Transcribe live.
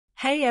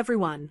Hey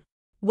everyone!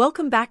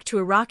 Welcome back to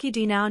Iraqi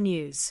Dinar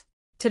News.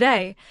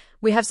 Today,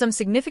 we have some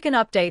significant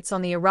updates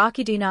on the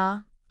Iraqi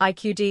Dinar,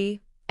 IQD,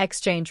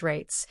 exchange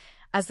rates,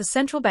 as the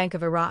Central Bank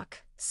of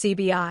Iraq,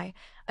 CBI,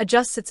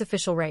 adjusts its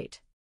official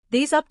rate.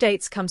 These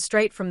updates come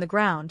straight from the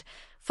ground,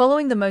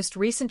 following the most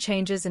recent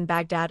changes in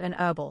Baghdad and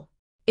Erbil.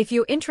 If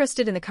you're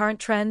interested in the current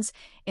trends,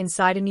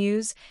 insider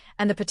news,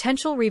 and the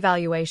potential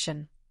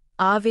revaluation,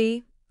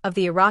 RV, of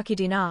the Iraqi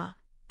Dinar,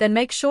 then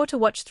make sure to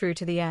watch through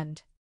to the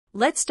end.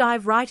 Let's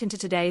dive right into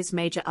today's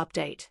major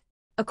update.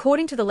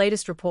 According to the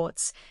latest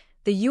reports,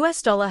 the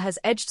US dollar has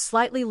edged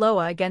slightly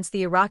lower against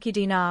the Iraqi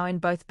dinar in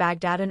both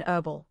Baghdad and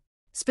Erbil.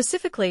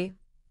 Specifically,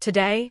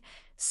 today,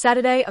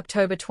 Saturday,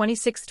 October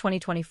 26,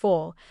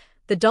 2024,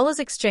 the dollar's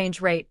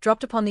exchange rate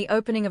dropped upon the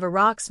opening of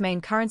Iraq's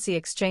main currency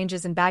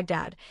exchanges in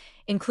Baghdad,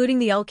 including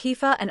the Al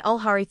Khifa and Al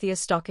Harithia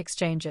stock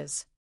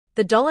exchanges.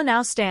 The dollar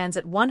now stands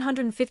at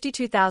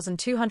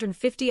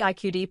 152,250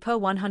 IQD per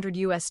 100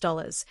 US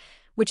dollars,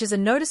 which is a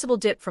noticeable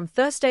dip from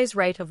Thursday's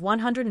rate of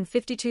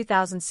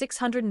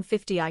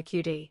 152,650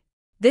 IQD.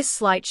 This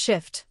slight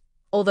shift,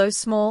 although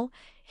small,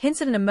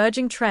 hints at an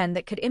emerging trend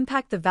that could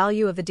impact the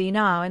value of the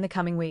dinar in the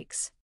coming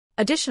weeks.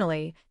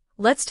 Additionally,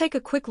 let's take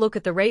a quick look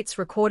at the rates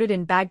recorded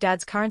in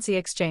Baghdad's currency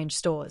exchange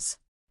stores.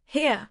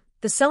 Here,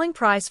 the selling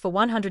price for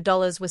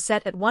 $100 was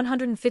set at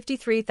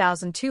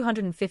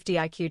 153,250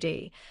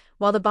 IQD,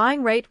 while the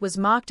buying rate was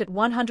marked at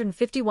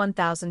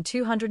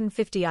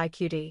 151,250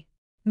 IQD.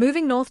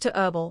 Moving north to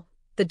Erbil,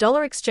 the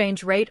dollar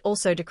exchange rate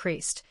also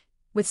decreased,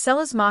 with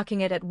sellers marking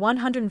it at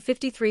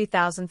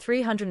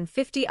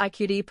 153,350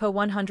 IQD per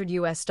 100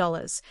 US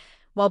dollars,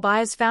 while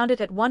buyers found it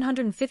at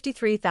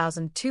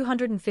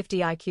 153,250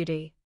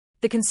 IQD.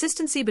 The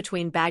consistency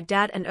between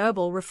Baghdad and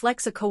Erbil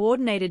reflects a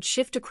coordinated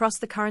shift across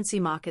the currency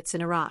markets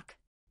in Iraq.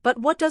 But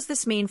what does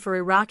this mean for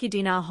Iraqi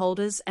dinar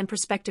holders and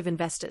prospective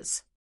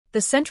investors?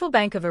 The Central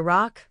Bank of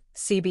Iraq,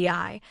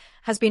 CBI,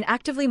 has been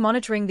actively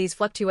monitoring these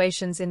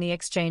fluctuations in the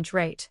exchange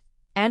rate,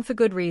 and for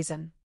good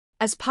reason.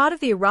 As part of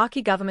the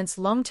Iraqi government's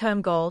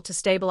long-term goal to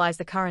stabilize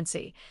the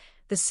currency,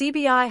 the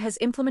CBI has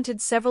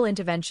implemented several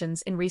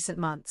interventions in recent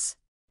months.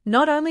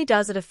 Not only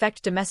does it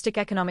affect domestic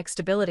economic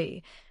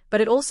stability,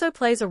 but it also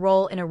plays a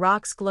role in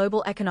Iraq's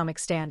global economic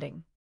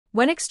standing.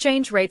 When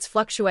exchange rates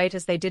fluctuate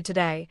as they did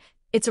today,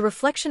 it's a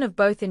reflection of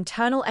both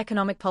internal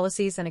economic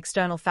policies and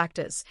external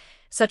factors,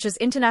 such as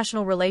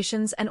international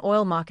relations and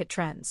oil market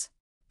trends.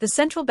 The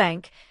central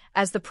bank,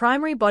 as the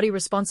primary body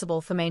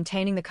responsible for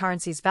maintaining the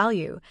currency's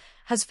value,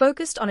 has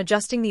focused on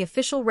adjusting the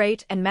official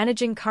rate and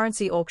managing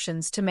currency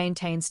auctions to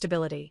maintain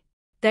stability.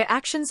 Their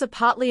actions are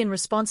partly in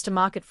response to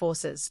market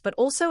forces, but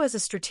also as a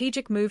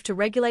strategic move to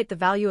regulate the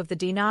value of the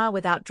dinar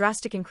without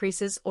drastic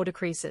increases or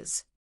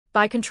decreases.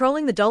 By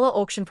controlling the dollar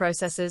auction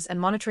processes and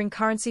monitoring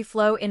currency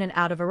flow in and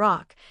out of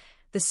Iraq,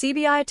 the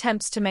CBI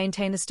attempts to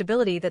maintain the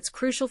stability that's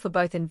crucial for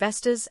both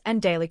investors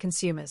and daily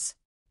consumers.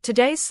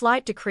 Today's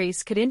slight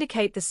decrease could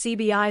indicate the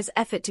CBI's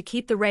effort to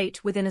keep the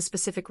rate within a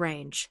specific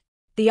range.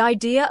 The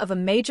idea of a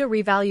major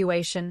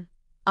revaluation,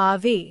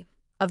 RV,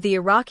 of the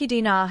Iraqi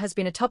dinar has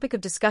been a topic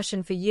of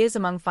discussion for years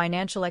among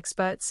financial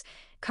experts,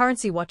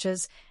 currency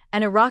watchers,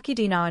 and Iraqi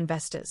dinar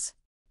investors.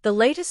 The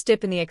latest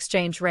dip in the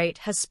exchange rate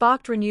has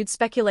sparked renewed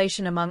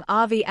speculation among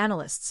RV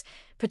analysts,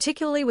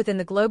 particularly within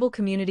the global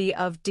community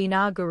of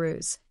dinar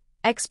gurus,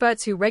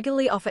 experts who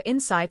regularly offer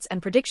insights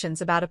and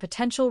predictions about a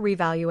potential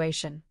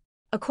revaluation.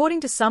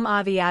 According to some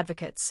RV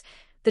advocates,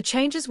 the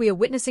changes we are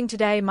witnessing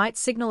today might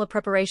signal a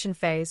preparation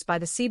phase by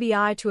the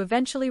CBI to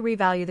eventually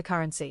revalue the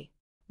currency.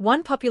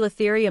 One popular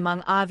theory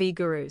among RV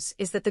gurus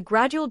is that the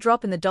gradual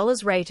drop in the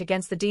dollar's rate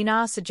against the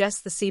dinar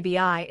suggests the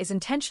CBI is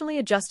intentionally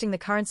adjusting the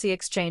currency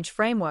exchange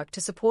framework to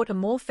support a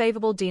more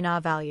favorable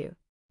dinar value.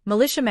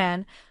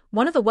 Militiaman,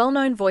 one of the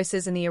well-known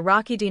voices in the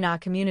Iraqi dinar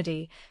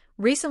community,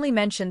 recently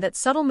mentioned that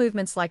subtle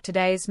movements like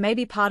today's may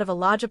be part of a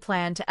larger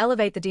plan to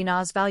elevate the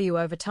dinar's value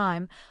over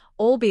time,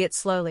 albeit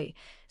slowly,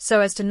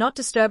 so as to not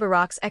disturb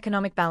Iraq's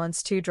economic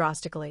balance too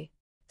drastically.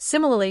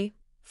 Similarly,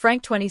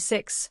 Frank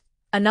 26,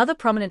 another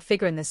prominent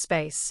figure in this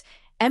space,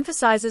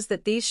 emphasizes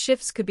that these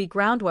shifts could be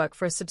groundwork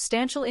for a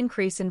substantial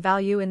increase in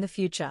value in the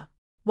future.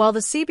 While the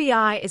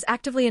CBI is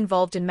actively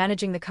involved in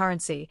managing the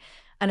currency,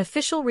 an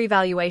official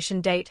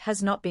revaluation date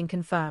has not been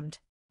confirmed.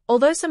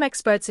 Although some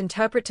experts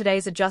interpret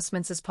today's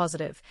adjustments as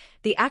positive,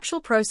 the actual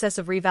process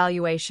of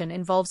revaluation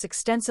involves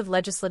extensive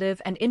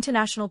legislative and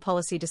international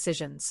policy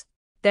decisions.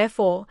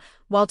 Therefore,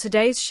 while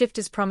today's shift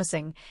is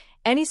promising,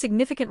 any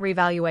significant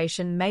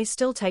revaluation may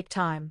still take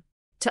time.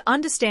 To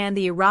understand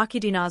the Iraqi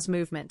dinar's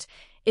movement,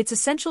 it's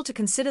essential to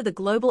consider the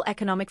global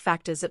economic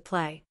factors at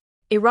play.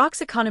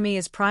 Iraq's economy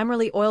is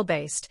primarily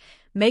oil-based,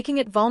 making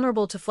it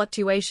vulnerable to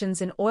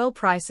fluctuations in oil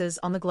prices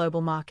on the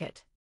global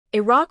market.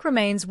 Iraq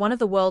remains one of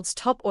the world's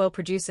top oil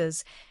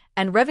producers,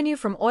 and revenue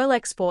from oil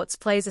exports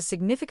plays a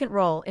significant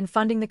role in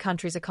funding the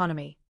country's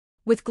economy.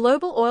 With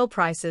global oil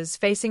prices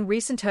facing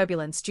recent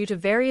turbulence due to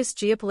various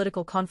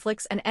geopolitical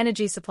conflicts and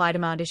energy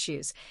supply-demand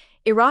issues,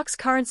 Iraq's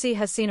currency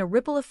has seen a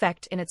ripple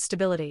effect in its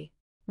stability.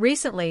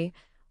 Recently,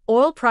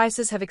 Oil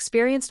prices have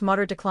experienced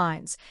moderate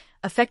declines,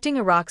 affecting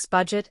Iraq's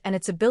budget and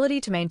its ability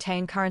to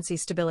maintain currency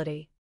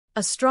stability.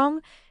 A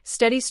strong,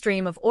 steady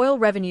stream of oil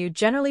revenue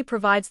generally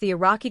provides the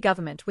Iraqi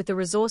government with the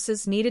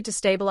resources needed to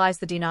stabilize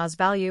the dinar's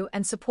value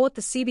and support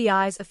the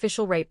CBI's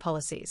official rate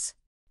policies.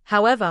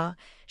 However,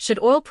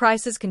 should oil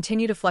prices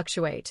continue to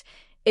fluctuate,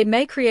 it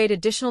may create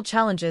additional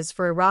challenges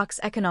for Iraq's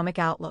economic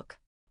outlook.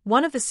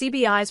 One of the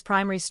CBI's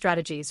primary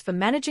strategies for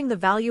managing the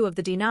value of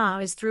the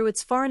dinar is through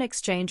its foreign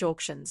exchange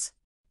auctions.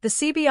 The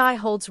CBI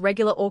holds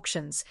regular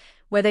auctions,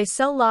 where they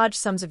sell large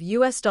sums of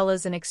US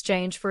dollars in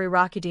exchange for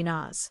Iraqi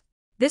dinars.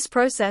 This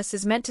process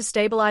is meant to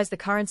stabilize the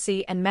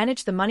currency and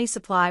manage the money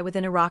supply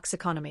within Iraq's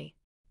economy.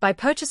 By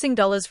purchasing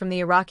dollars from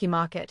the Iraqi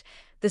market,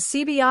 the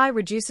CBI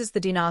reduces the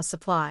dinar's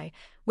supply,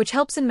 which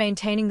helps in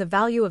maintaining the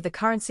value of the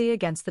currency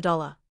against the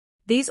dollar.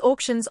 These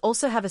auctions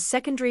also have a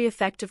secondary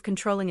effect of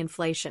controlling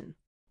inflation.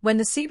 When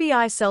the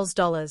CBI sells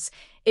dollars,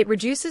 it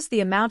reduces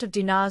the amount of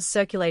dinars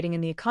circulating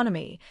in the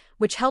economy,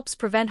 which helps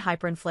prevent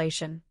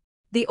hyperinflation.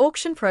 The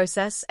auction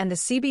process and the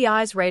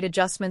CBI's rate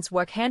adjustments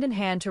work hand in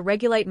hand to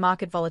regulate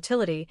market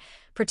volatility,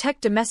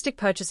 protect domestic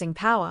purchasing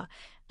power,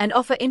 and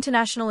offer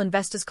international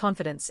investors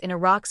confidence in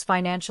Iraq's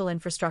financial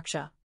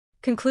infrastructure.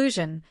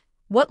 Conclusion: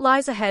 what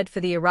lies ahead for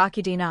the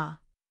Iraqi dinar?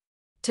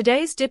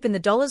 Today's dip in the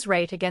dollar's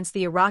rate against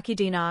the Iraqi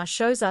dinar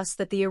shows us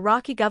that the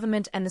Iraqi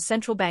government and the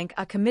central bank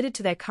are committed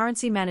to their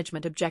currency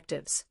management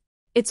objectives.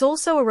 It's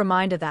also a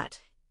reminder that,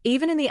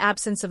 even in the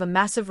absence of a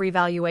massive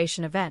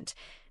revaluation event,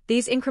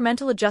 these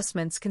incremental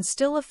adjustments can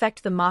still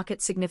affect the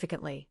market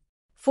significantly.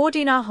 For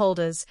dinar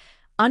holders,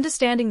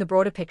 understanding the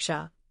broader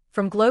picture,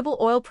 from global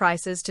oil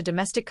prices to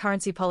domestic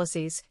currency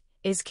policies,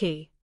 is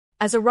key.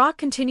 As Iraq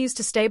continues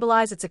to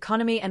stabilize its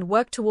economy and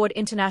work toward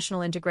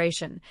international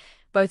integration,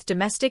 both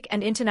domestic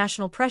and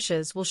international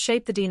pressures will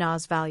shape the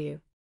dinar's value.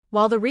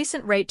 While the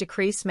recent rate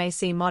decrease may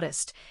seem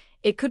modest,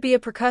 it could be a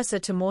precursor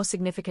to more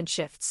significant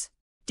shifts.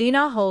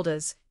 Dinar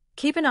holders,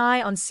 keep an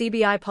eye on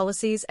CBI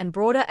policies and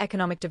broader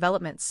economic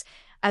developments,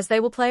 as they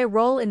will play a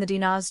role in the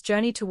dinar's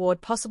journey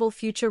toward possible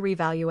future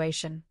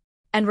revaluation.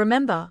 And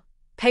remember,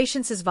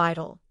 patience is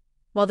vital.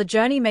 While the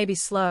journey may be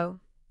slow,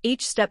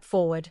 each step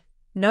forward,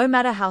 no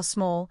matter how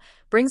small,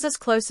 brings us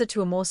closer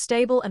to a more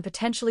stable and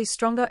potentially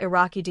stronger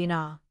Iraqi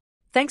dinar.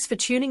 Thanks for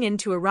tuning in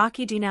to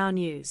Iraqi Dinar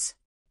News.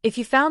 If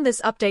you found this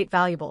update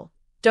valuable,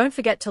 don't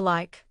forget to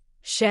like,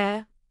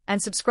 share,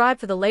 and subscribe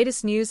for the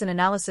latest news and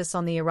analysis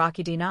on the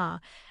Iraqi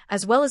dinar,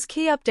 as well as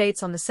key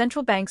updates on the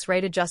central bank's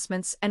rate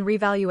adjustments and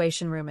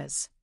revaluation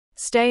rumors.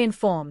 Stay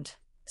informed,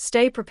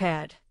 stay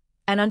prepared,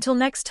 and until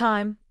next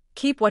time,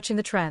 keep watching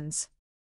the trends.